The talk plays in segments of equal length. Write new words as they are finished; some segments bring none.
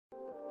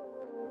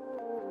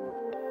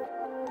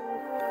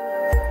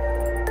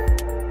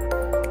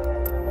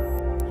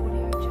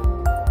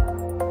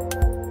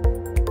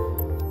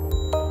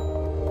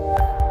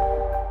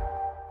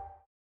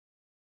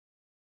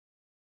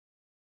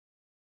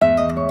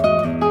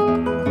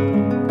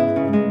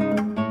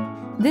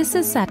This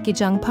is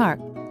Saetgijeong Park,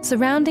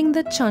 surrounding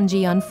the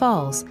Cheonjiyeon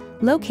Falls,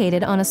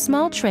 located on a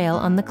small trail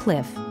on the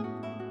cliff.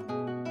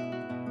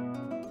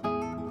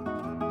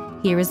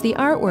 Here is the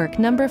artwork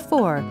number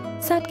 4,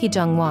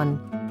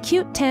 Saetgijeongwon.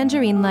 Cute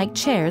tangerine-like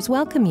chairs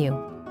welcome you.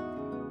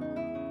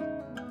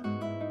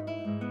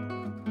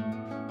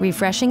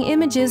 Refreshing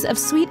images of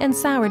sweet and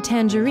sour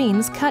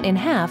tangerines cut in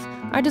half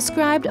are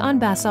described on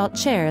basalt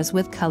chairs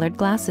with colored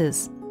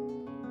glasses.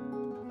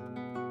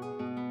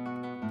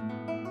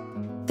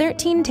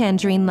 13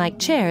 tangerine-like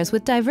chairs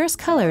with diverse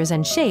colors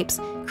and shapes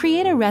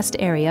create a rest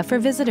area for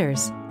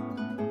visitors.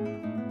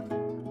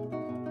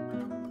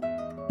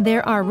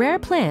 There are rare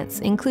plants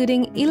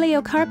including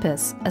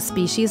Eleocarpus, a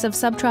species of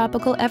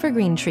subtropical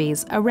evergreen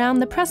trees around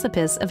the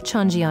precipice of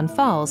Cheonjiyeon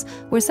Falls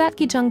where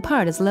Saetgijeong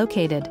Park is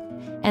located,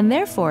 and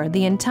therefore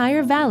the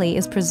entire valley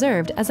is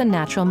preserved as a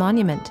natural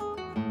monument.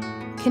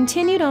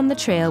 Continued on the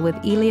trail with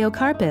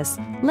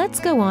Eleocarpus, let's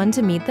go on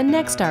to meet the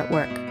next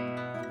artwork.